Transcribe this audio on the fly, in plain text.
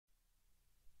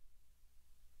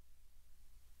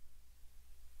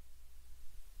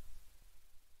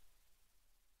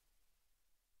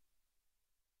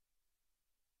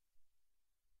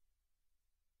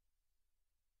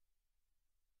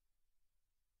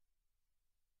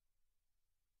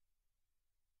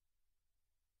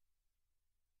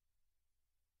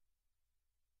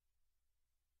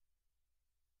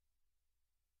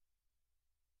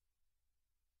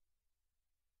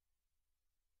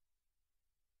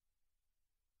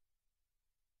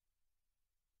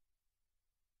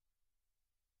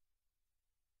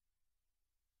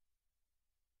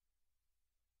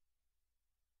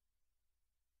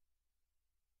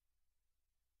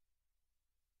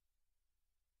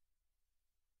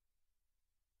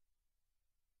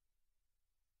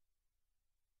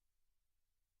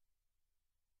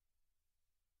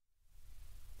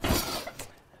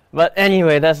But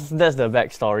anyway, that's the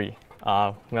backstory.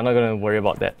 We're not going to worry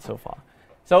about that so far.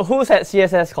 So who's at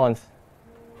CSS cons?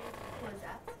 What is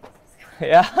that?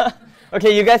 Yeah.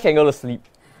 Okay, you guys can go to sleep.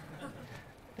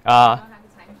 I don't have a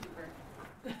timekeeper.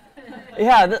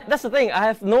 Yeah, that's the thing. I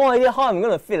have no idea how I'm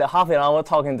going to fit a half an hour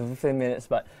talk into 15 minutes,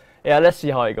 but yeah, let's see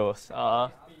how it goes.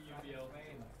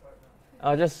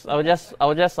 I'll just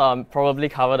probably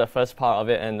cover the first part of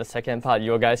it, and the second part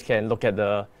you guys can look at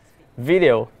the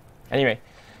video. Anyway,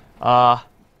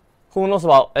 who knows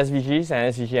about SVGs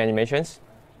and SVG animations?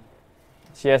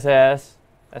 CSS,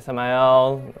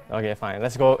 SMIL. Okay, fine.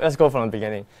 Let's go from the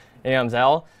beginning. Anyway, I'm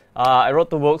Zell. I wrote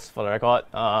 2 books for the record.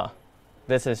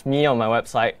 This is me on my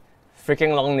website.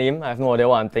 Freaking long name. I have no idea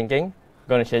what I'm thinking. I'm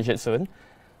gonna change it soon.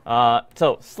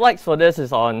 So slides for this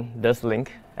is on this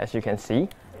link, as you can see.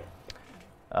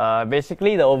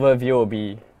 Basically, the overview will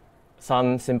be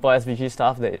some simple SVG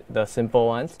stuff, the simple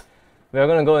ones. We're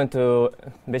going to go into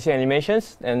basic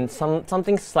animations and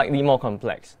something slightly more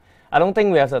complex. I don't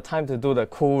think we have the time to do the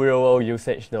cool real-world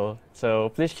usage though, so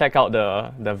please check out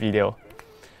the video.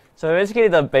 So basically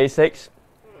the basics.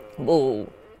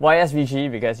 Why SVG?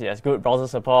 Because it has good browser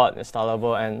support, it's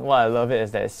stylable, and what I love it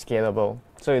is that it's scalable,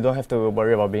 so you don't have to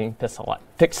worry about being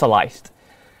pixelized.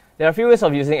 There are a few ways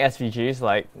of using SVGs,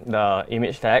 like the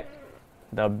image tag,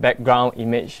 the background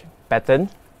image pattern,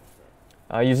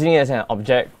 using it as an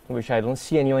object, which I don't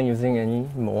see anyone using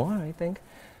anymore, I think.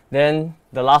 Then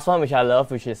the last one, which I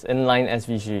love, which is inline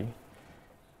SVG.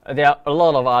 There are a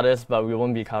lot of others, but we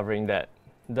won't be covering that.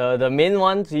 The main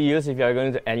one to use if you're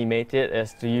going to animate it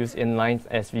is to use inline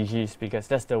SVGs, because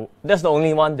that's the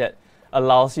only one that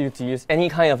allows you to use any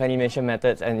kind of animation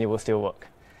methods and it will still work.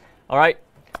 Alright,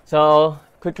 so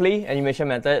quickly, animation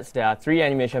methods. There are 3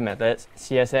 animation methods: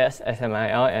 CSS,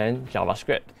 SMIL, and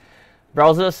JavaScript.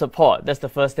 Browser support, that's the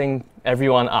first thing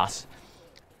everyone asks.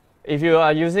 If you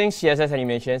are using CSS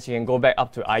animations, you can go back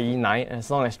up to IE 9.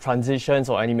 As long as transitions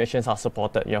or animations are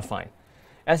supported, you're fine.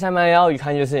 SMIL, you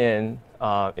can't use it in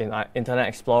Internet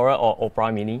Explorer or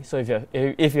Opera Mini. So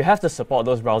if you have to support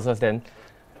those browsers, then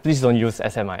please don't use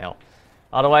SMIL.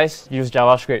 Otherwise, use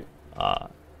JavaScript.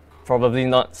 Probably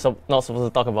not supposed to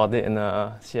talk about it in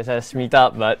a CSS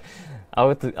meetup, but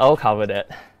I'll cover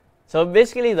that. So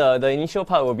basically, the initial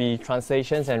part will be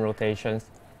translations and rotations.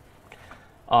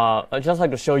 I'd just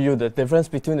like to show you the difference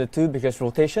between the two, because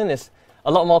rotation is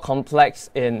a lot more complex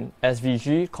in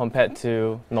SVG compared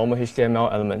to normal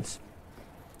HTML elements.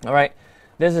 All right,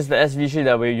 this is the SVG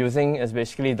that we're using. It's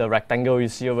basically the rectangle you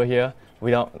see over here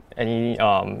without any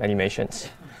animations.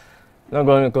 I'm not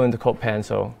going to go into CodePen,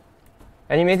 so.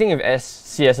 Animating with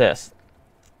CSS.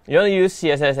 You want to use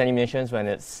CSS animations when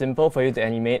it's simple for you to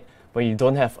animate, but you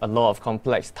don't have a lot of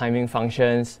complex timing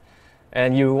functions,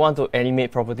 and you want to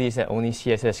animate properties that only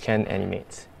CSS can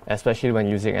animate, especially when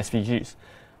using SVGs.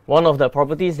 One of the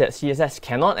properties that CSS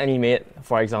cannot animate,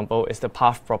 for example, is the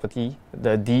path property,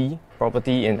 the D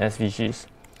property in SVGs.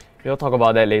 We'll talk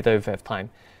about that later if we have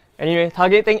time. Anyway,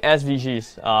 targeting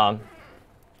SVGs.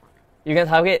 You can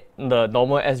target the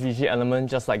normal SVG element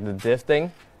just like the div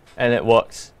thing, and it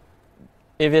works.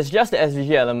 If it's just the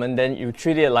SVG element, then you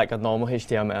treat it like a normal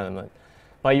HTML element.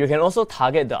 But you can also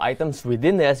target the items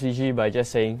within the SVG by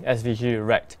just saying SVG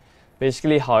rect.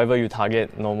 Basically, however you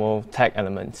target normal tag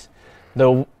elements.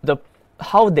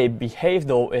 How they behave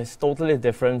though is totally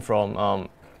different from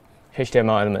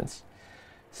HTML elements.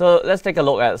 So let's take a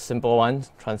look at a simple one,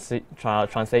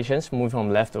 translations, moving from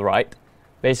left to right.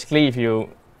 Basically, if you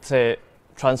say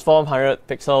transform 100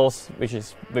 pixels,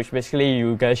 which basically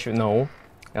you guys should know,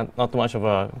 not too much of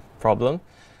a problem.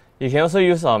 You can also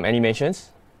use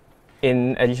animations.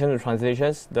 In addition to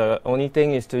translations, the only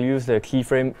thing is to use the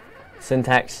keyframe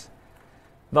syntax.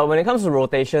 But when it comes to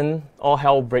rotation, all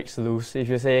hell breaks loose. If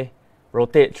you say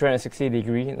rotate 360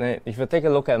 degrees, if you take a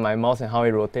look at my mouse and how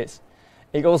it rotates,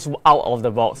 it goes out of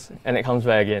the box and it comes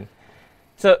back again.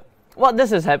 So what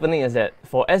this is happening is that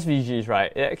for SVGs,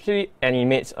 right, it actually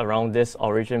animates around this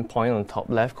origin point on top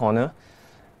left corner.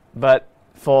 But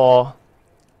for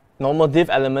normal div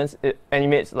elements, it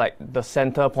animates like the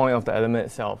center point of the element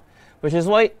itself, which is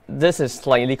why this is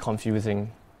slightly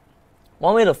confusing.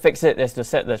 One way to fix it is to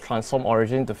set the transform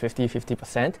origin to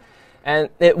 50%, and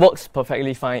it works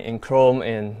perfectly fine in Chrome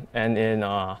and in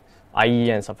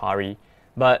IE and Safari.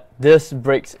 But this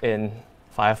breaks in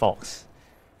Firefox,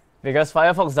 because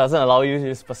Firefox doesn't allow you to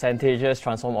use percentages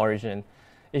transform origin.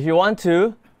 If you want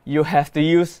to, you have to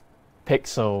use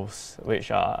pixels, which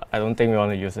I don't think we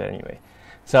want to use it anyway.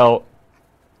 So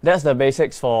that's the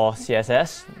basics for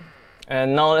CSS.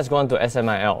 And now let's go on to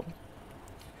SMIL.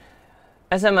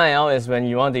 SMIL is when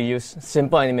you want to use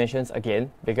simple animations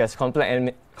again, because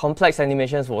complex complex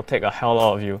animations will take a hell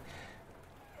lot of you.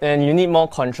 And you need more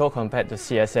control compared to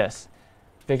CSS.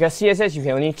 Because CSS, you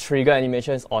can only trigger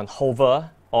animations on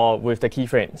hover or with the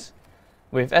keyframes.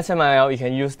 With SMIL, you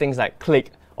can use things like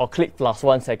click or click plus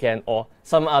 1 second or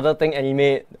some other thing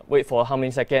animate, wait for how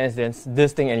many seconds, then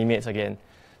this thing animates again.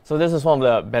 So this is one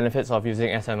of the benefits of using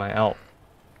SMIL.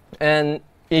 And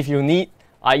if you need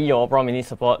IE or Opera Mini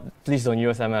support, please don't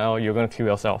use SMIL, you're going to kill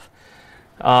yourself.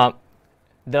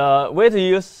 The way to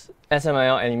use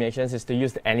SMIL animations is to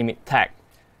use the animate tag.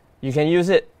 You can use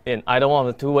it in either one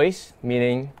of the two ways,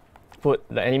 meaning put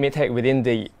the animate tag within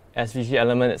the SVG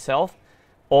element itself,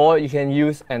 or you can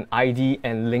use an ID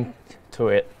and link to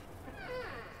it.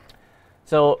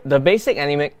 So the basic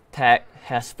animate tag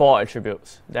has 4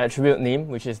 attributes. The attribute name,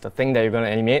 which is the thing that you're going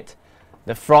to animate,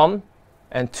 the from,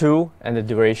 and to, and the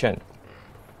duration.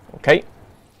 Okay?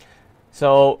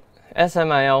 So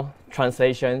SMIL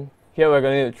translation, here we're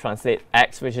going to translate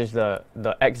x, which is the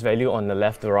x value on the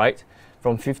left to right,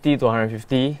 from 50 to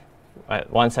 150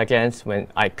 at 1 second when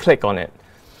I click on it.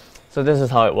 So this is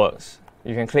how it works.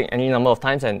 You can click any number of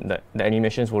times and the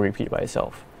animations will repeat by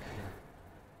itself.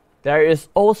 There is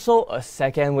also a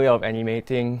second way of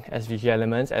animating SVG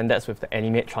elements, and that's with the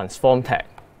animate transform tag.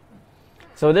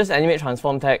 So this animate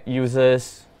transform tag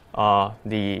uses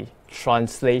the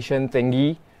translation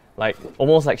thingy, like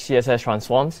almost like CSS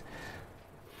transforms,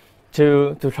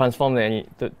 to transform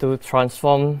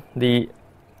the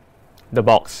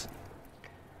box.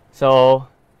 So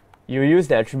you use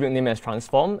the attribute name as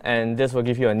transform, and this will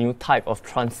give you a new type of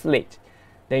translate.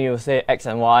 Then you will say x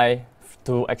and y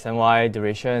to x and y,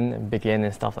 duration, and begin,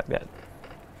 and stuff like that.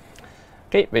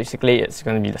 Okay, basically it's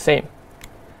going to be the same.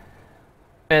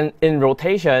 And in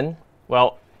rotation,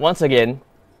 well, once again,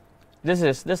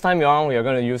 this time around we are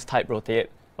going to use type rotate.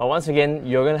 But once again,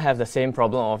 you're going to have the same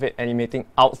problem of it animating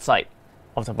outside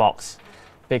of the box,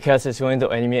 because it's going to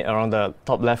animate around the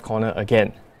top left corner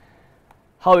again.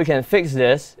 How we can fix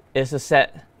this is to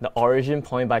set the origin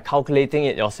point by calculating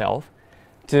it yourself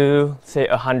to say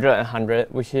 100 and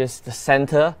 100, which is the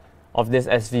center of this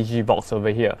SVG box over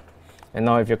here. And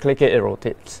now if you click it, it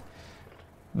rotates.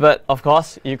 But of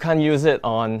course, you can't use it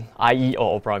on IE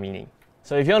or Opera Mini.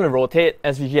 So if you want to rotate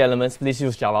SVG elements, please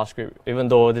use JavaScript, even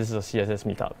though this is a CSS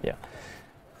meetup. Yeah.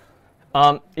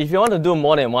 If you want to do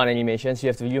more than one animations, you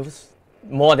have to use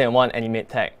more than one animate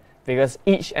tag, because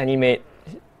each animate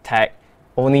tag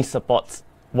only supports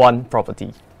one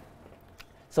property.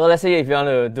 So let's say if you want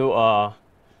to do a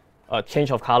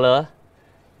change of color,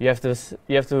 you have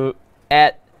to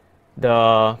add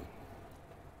the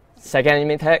second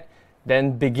animate tag,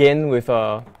 then begin with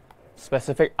a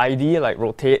specific ID like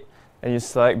rotate, and you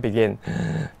select begin.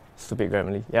 Stupid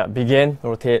Grammarly. Yeah, begin,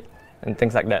 rotate, and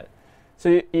things like that.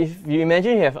 So if you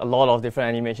imagine you have a lot of different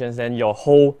animations, then your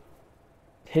whole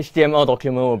HTML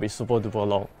document will be super duper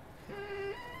long.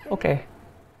 Okay.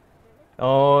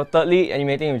 Thirdly,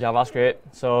 animating with JavaScript.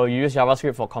 So you use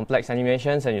JavaScript for complex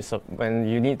animations, and when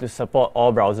you need to support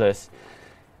all browsers,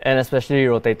 and especially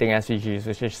rotating SVGs,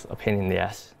 which is a pain in the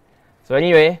ass. So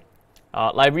anyway,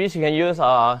 libraries you can use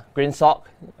are GreenSock,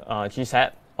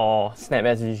 GSAP, or Snap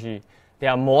SVG. There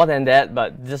are more than that,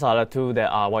 but these are the two that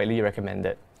are widely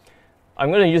recommended. I'm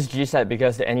going to use GSAP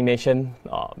because the animation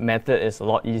method is a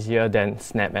lot easier than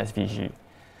Snap SVG.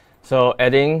 So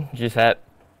adding GSAP.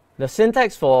 The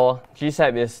syntax for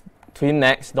GSAP is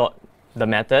tweenmax.the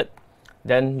method,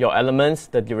 then your elements,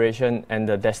 the duration, and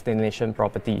the destination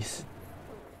properties.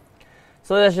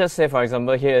 So let's just say, for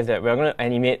example, here is that we're going to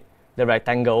animate the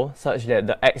rectangle such that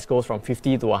the x goes from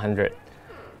 50 to 100.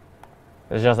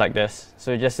 It's just like this.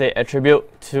 So you just say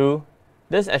attribute to.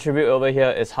 This attribute over here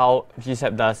is how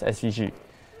GSAP does SVG.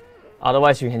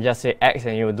 Otherwise, you can just say x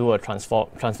and you will do a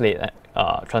translate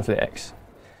x.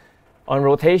 On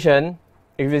rotation,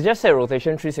 if you just say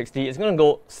rotation 360, it's going to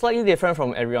go slightly different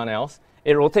from everyone else.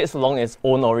 It rotates along its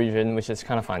own origin, which is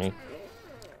kind of funny.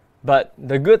 But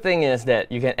the good thing is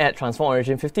that you can add transform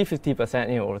origin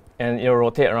 50-50% and it'll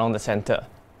rotate around the center.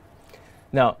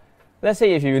 Now, let's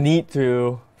say if you need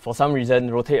to, for some reason,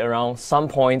 rotate around some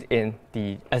point in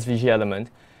the SVG element,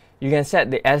 you can set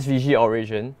the SVG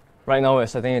origin. Right now, we're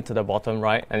setting it to the bottom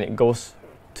right, and it goes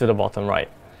to the bottom right.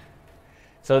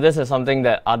 So this is something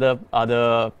that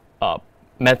other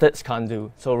methods can't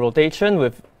do. So rotation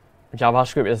with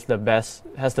JavaScript is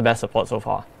has the best support so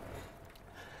far.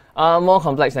 More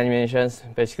complex animations,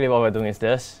 basically what we're doing is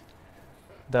this.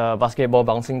 The basketball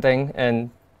bouncing thing,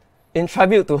 and in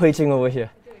tribute to Hui Qing over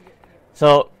here.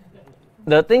 So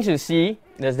the things you see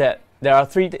is that there are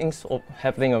 3 things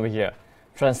happening over here.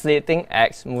 Translating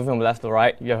X, moving from left to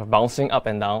right, you have bouncing up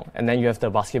and down, and then you have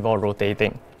the basketball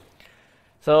rotating.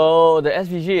 So the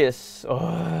SVG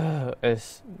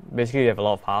is basically you have a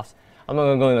lot of paths. I'm not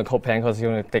going to go into code pen because it's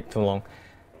going to take too long.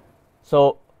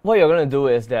 So what you're going to do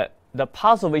is that the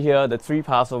paths over here, the 3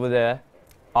 paths over there,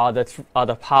 are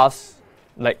the paths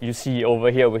like you see over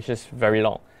here, which is very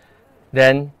long.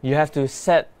 Then you have to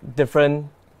set different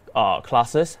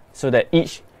classes so that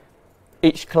each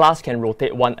class can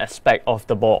rotate one aspect of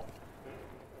the ball.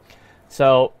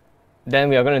 So then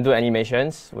we are going to do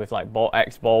animations with like ball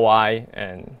X, ball Y,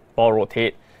 and ball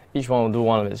rotate. Each one will do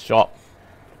one of its job.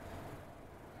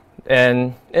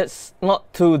 And it's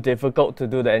not too difficult to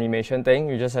do the animation thing.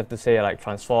 You just have to say like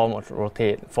transform or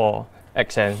rotate for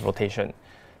X and rotation.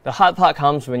 The hard part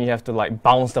comes when you have to like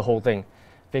bounce the whole thing,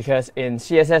 because in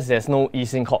CSS there's no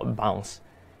easing called bounce.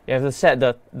 You have to set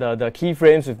the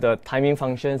keyframes with the timing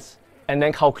functions and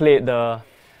then calculate the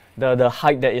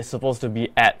height that it's supposed to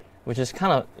be at, which is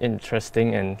kind of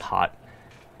interesting and hard.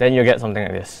 Then you get something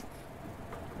like this.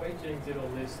 Why Jake did all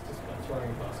this just by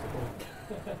throwing basketball?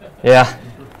 Yeah.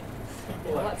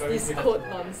 What's this code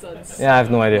nonsense? Yeah, I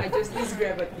have no idea. I just use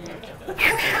gravity.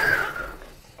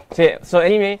 See, so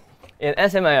anyway, in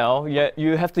SMIL,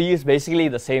 you have to use basically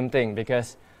the same thing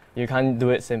because you can't do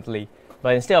it simply.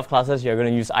 But instead of classes, you're going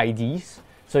to use IDs.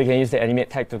 So you can use the animate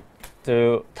tag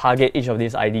to target each of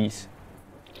these IDs.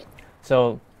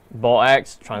 So ball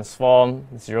X, transform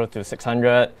 0 to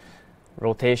 600.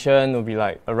 Rotation will be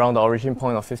like around the origin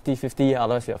point of 50-50,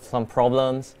 otherwise you have some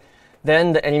problems.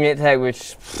 Then the animate tag,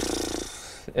 which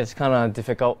is kind of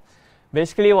difficult.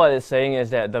 Basically what it's saying is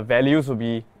that the values will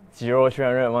be 0,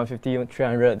 300, 150,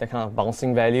 300, the kind of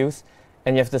bouncing values.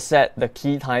 And you have to set the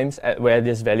key times at where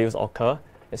these values occur.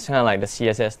 It's kind of like the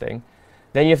CSS thing.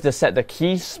 Then you have to set the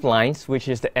key splines, which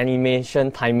is the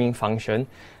animation timing function.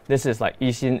 This is like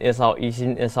is in, is out, is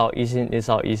in, is out, is in, is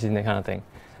out, is in, that kind of thing.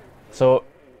 So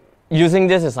using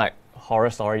this is like horror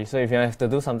story. So if you have to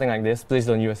do something like this, please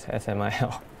don't use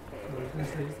SMIL.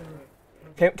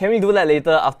 Can we do that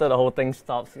later after the whole thing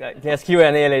stops? Like, there's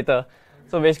Q&A later.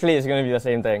 So basically it's going to be the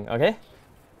same thing, okay?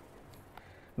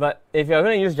 But if you're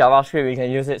going to use JavaScript, you can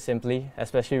use it simply,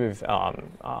 especially with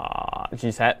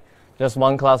gset. Just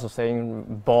one class of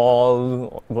saying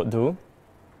ball would do.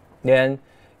 Then you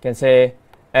can say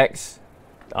X,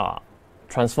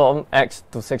 transform X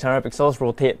to 600 pixels,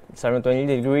 rotate 720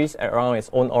 degrees around its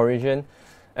own origin.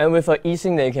 And with an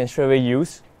easing that you can straight away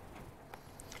use,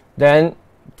 then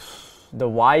the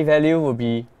Y value will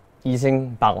be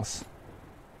easing bounce.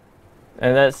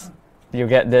 And you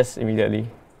get this immediately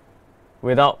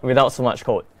without so much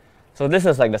code. So this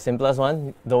is like the simplest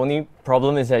one. The only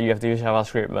problem is that you have to use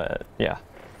JavaScript, but yeah.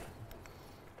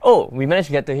 Oh, we managed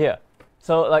to get to here.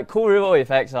 So like cool real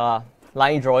effects are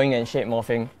line drawing and shape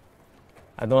morphing.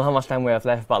 I don't know how much time we have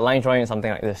left, but line drawing is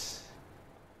something like this.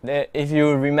 If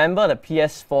you remember the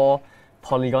PS4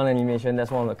 polygon animation,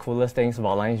 that's one of the coolest things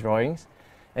about line drawings.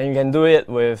 And you can do it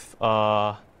with,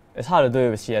 it's hard to do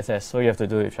it with CSS, so you have to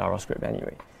do it with JavaScript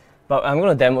anyway. But I'm going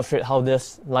to demonstrate how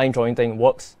this line drawing thing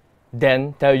works,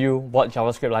 then tell you what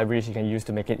JavaScript libraries you can use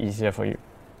to make it easier for you.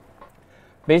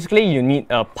 Basically, you need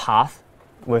a path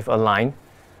with a line,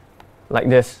 like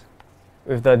this,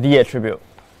 with the D attribute,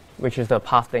 which is the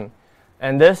path thing.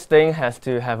 And this thing has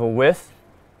to have a width,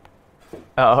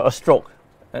 a stroke.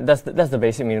 And that's the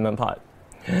basic minimum part.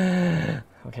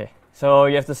 Okay, so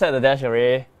you have to set the dash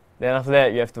array. Then after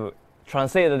that, you have to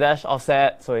translate the dash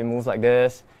offset so it moves like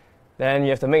this. Then you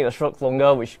have to make the stroke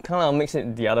longer, which kind of makes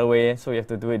it the other way. So you have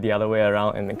to do it the other way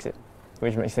around and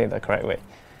which makes it the correct way.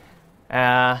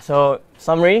 So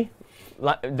summary, you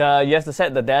have to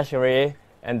set the dash array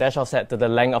and dash offset to the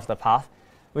length of the path,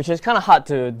 which is kind of hard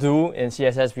to do in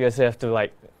CSS because you have to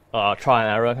like try and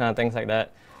error kind of things like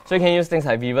that. So you can use things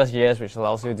like Vivus.js, which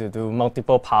allows you to do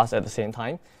multiple paths at the same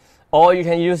time. Or you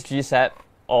can use gsep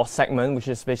or segment, which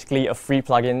is basically a free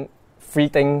plugin, free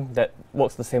thing that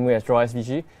works the same way as Draw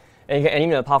SVG. And you can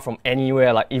animate the path from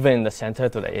anywhere, like even in the center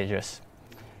to the edges.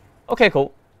 Okay,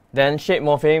 cool. Then shape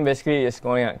morphing basically is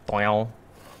going like down.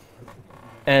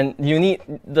 And you need,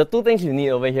 the two things you need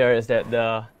over here is that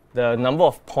the number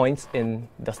of points in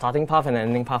the starting path and the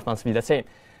ending path must be the same.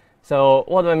 So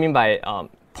what do I mean by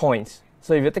points?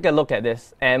 So if you take a look at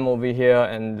this M over here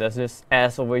and there's this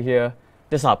S over here,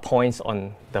 these are points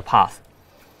on the path.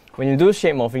 When you do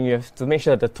shape morphing, you have to make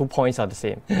sure the 2 points are the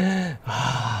same.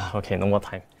 Okay, no more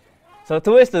time. So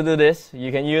two ways to do this.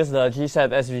 You can use the gsep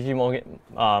SVG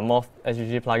morph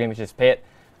SVG plugin, which is paid,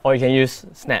 or you can use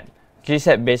Snap.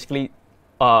 Gsep basically,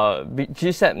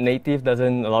 gsep native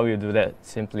doesn't allow you to do that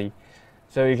simply.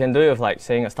 So you can do it with like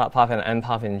saying a start path and an end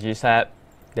path in gsep,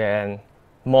 then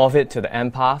morph it to the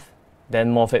end path,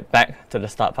 then morph it back to the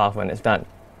start path when it's done.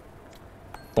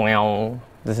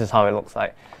 this is how it looks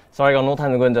like. Sorry, I got no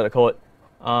time to go into the code.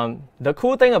 The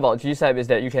cool thing about GSAP is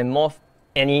that you can morph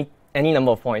any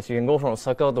number of points. You can go from a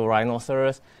circle to a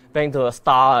rhinoceros, back to a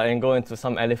star, and go into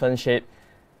some elephant shape.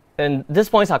 And these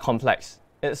points are complex.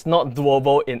 It's not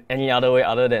doable in any other way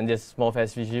other than this Morph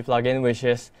SVG plugin, which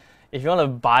is, if you want to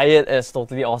buy it, it's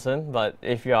totally awesome. But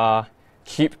if you are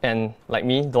cheap and, like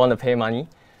me, don't want to pay money,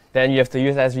 then you have to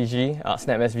use SVG,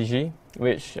 Snap SVG,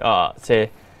 which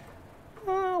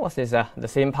what's this? The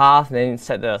same path, then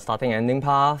set the starting ending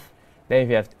path. Then if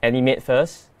you have animate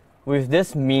first, with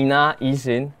this Mina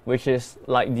easyn, which is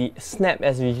like the Snap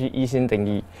SVG easyn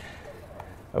thingy.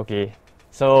 Okay,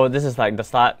 so this is like the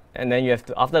start, and then you have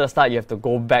to, after the start, you have to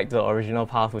go back to the original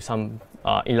path with some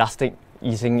elastic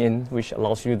easing in, which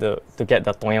allows you to get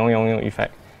the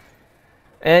effect.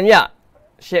 And yeah,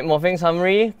 shape morphing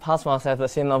summary, paths must have the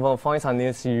same number of points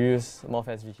unless you use Morph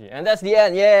SVG. And that's the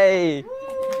end, yay!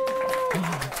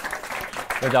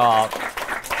 Good job.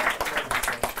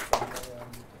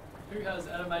 Who has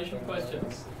animation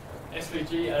questions?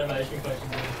 SVG animation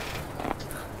questions.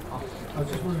 I was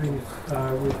just wondering if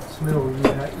with Smill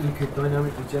you could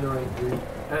dynamically generate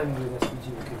and with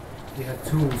SVG you had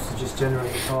tools to just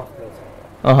generate the path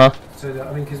data. So that,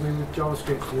 I mean, because with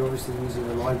JavaScript you're obviously using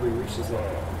a library which is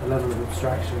a level of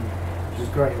abstraction, which is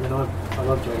great. I mean, I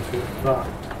love JavaScript, but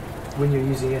when you're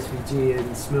using SVG and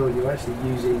Smill, you're actually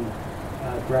using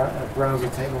browser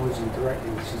technology directly,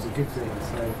 which is a good thing.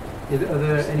 So, are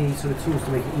there any sort of tools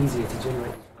to make it easier to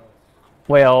generate?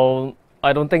 Well,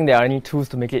 I don't think there are any tools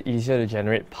to make it easier to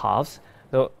generate paths.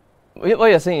 So, what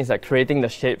you're saying is like creating the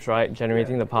shapes, right?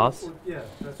 Generating the paths. Yeah,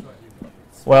 that's right.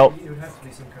 Well, it would have to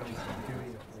be some kind of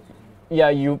doing. Yeah,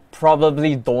 you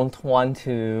probably don't want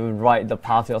to write the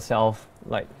path yourself,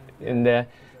 like in there.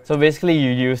 So basically,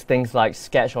 you use things like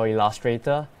Sketch or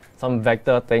Illustrator, some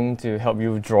vector thing to help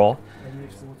you draw.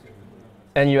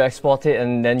 And you export it,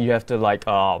 and then you have to like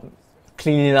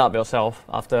clean it up yourself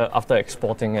after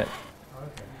exporting it.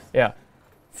 Yeah.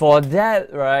 For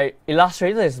that, right,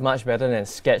 Illustrator is much better than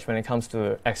Sketch when it comes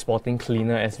to exporting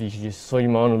cleaner SVGs. So you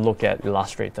might want to look at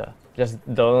Illustrator. Just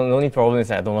the only problem is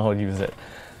that I don't know how to use it.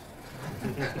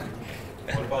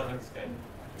 What about Inkscape?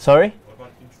 Sorry? What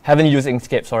about Inkscape? Haven't used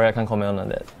Inkscape. Sorry, I can't comment on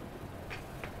that.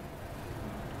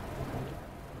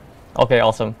 Okay,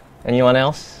 awesome. Anyone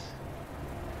else?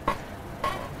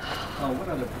 What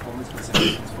are the performance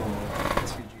considerations for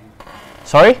SVG?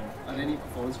 Sorry? Are there any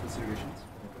performance considerations?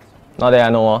 Not that I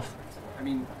know of. I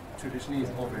mean, traditionally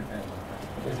it's all very bad.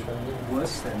 Is it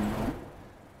worse than normal?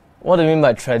 What do you mean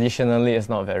by traditionally it's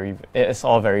not very, it's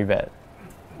all very bad?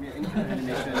 I mean, any kind of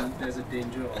animation, there's a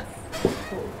danger of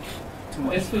too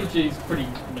much. SVG is pretty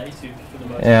native for the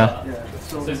most Yeah. part. Yeah.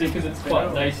 So because it's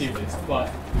quite native, it's quite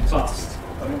fast.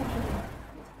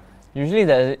 Usually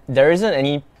there isn't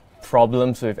any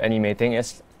problems with animating.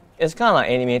 It's kind of like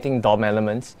animating DOM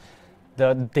elements.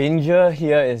 The danger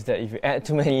here is that if you add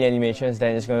too many animations,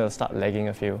 then it's going to start lagging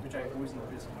a few. Which I always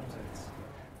notice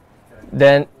sometimes.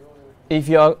 Then if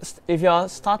you're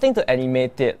starting to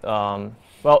animate it,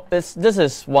 well, this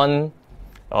is one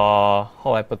how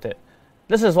do I put it?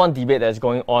 This is one debate that's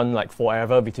going on like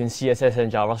forever between CSS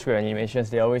and JavaScript animations.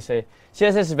 They always say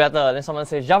CSS is better, then someone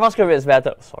says JavaScript is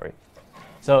better. Sorry.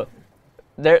 So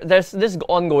there's this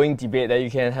ongoing debate that you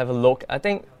can have a look. I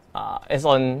think it's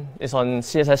on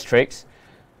CSS Tricks,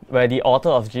 where the author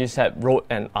of GSAP wrote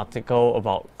an article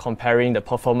about comparing the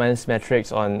performance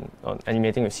metrics on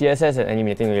animating with CSS and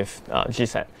animating with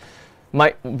GSAP.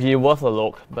 Might be worth a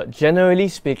look, but generally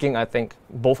speaking, I think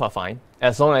both are fine,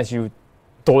 as long as you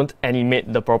don't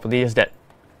animate the properties that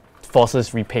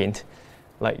forces repaint.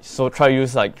 Like, so try to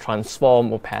use like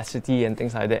transform, opacity, and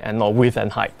things like that, and not width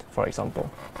and height, for example.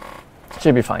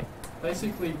 Should be fine.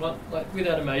 Basically, like with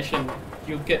animation,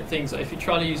 you'll get things, if you're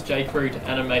trying to use jQuery to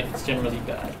animate, it's generally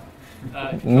bad.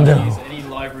 If you're trying to use any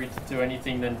library to do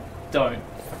anything, then don't.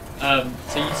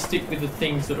 So you stick with the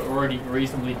things that are already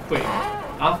reasonably quick.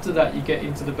 After that, you get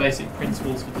into the basic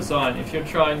principles for design. If you're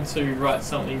trying to write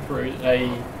something for a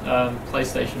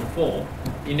PlayStation 4,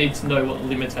 you need to know what the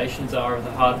limitations are of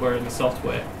the hardware and the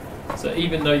software. So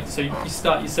even though, so you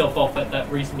start yourself off at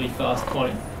that reasonably fast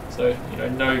point. So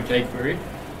no jQuery.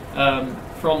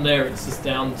 From there, it's just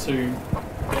down to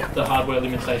what the hardware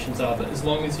limitations are. But as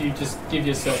long as you just give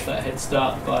yourself that head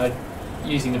start by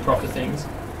using the proper things,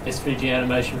 SVG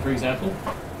animation, for example,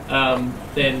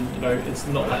 then it's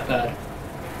not that bad.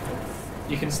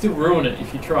 You can still ruin it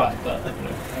if you try, but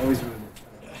I always ruin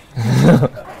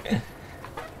it.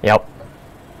 Yep.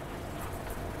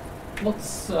 What's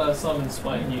Simon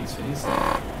Swain use for his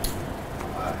stuff?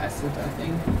 Acid, I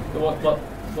think. What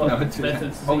No,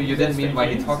 methods? oh, you didn't mean why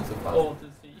he talks about. Or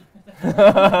does he?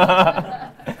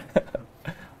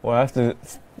 Well, I have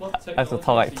to talk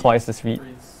like twice the speed. For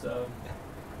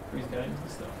his games and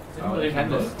stuff.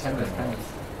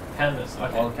 Canvas.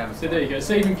 Okay. All Canvas. So there you go.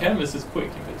 So even Canvas is quick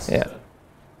if it's. Yeah.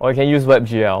 Or you can use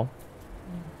WebGL.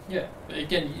 Yeah, but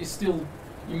again,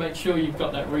 you make sure you've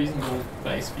got that reasonable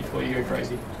base before you go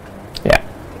crazy. Yeah.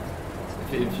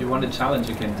 If you want a challenge,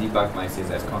 you can debug my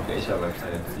CSS configuration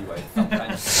website and see why it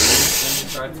sometimes works when you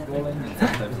start scrolling and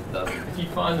sometimes it doesn't. If you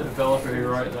find the developer who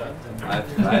wrote that,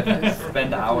 then I've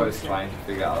spent hours trying to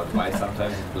figure out why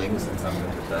sometimes it blinks and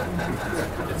sometimes it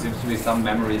doesn't. It seems to be some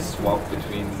memory swap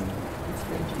between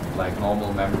like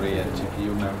normal memory and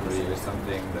GPU memory or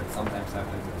something that sometimes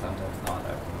happens and sometimes not.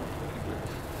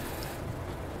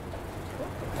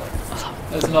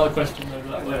 there's another question over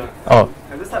that way. Oh.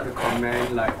 I just have to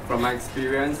comment, like from my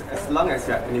experience, as long as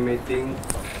you're animating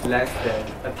less than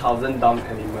 1,000 DOM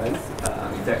elements,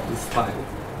 that is fine.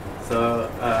 So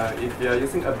if you're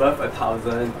using above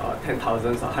 1,000 or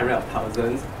 10,000 or hundreds of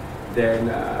thousands, then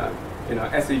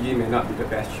SVG may not be the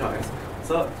best choice.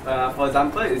 So for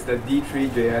example, it's the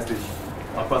D3JS,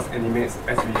 which of course animates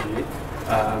SVG.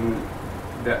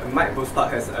 The Mike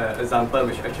Bostock has an example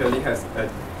which actually has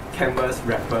a canvas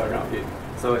wrapper around it.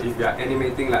 So if you are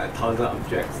animating like 1,000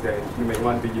 objects, then you may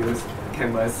want to use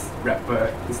canvas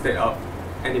wrapper instead of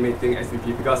animating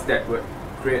SVG, because that would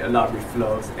create a lot of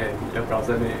reflows and your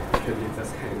browser may actually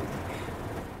just hang.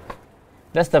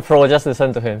 That's the pro, just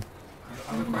listen to him.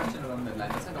 I have a question along that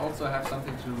line. Does it also have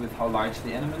something to do with how large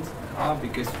the elements are?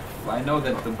 Because I know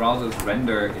that the browsers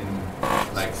render in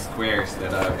like squares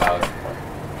that are about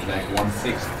like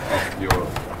 1/6 of your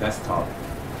desktop,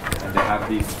 and they have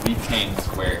these retained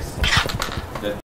squares that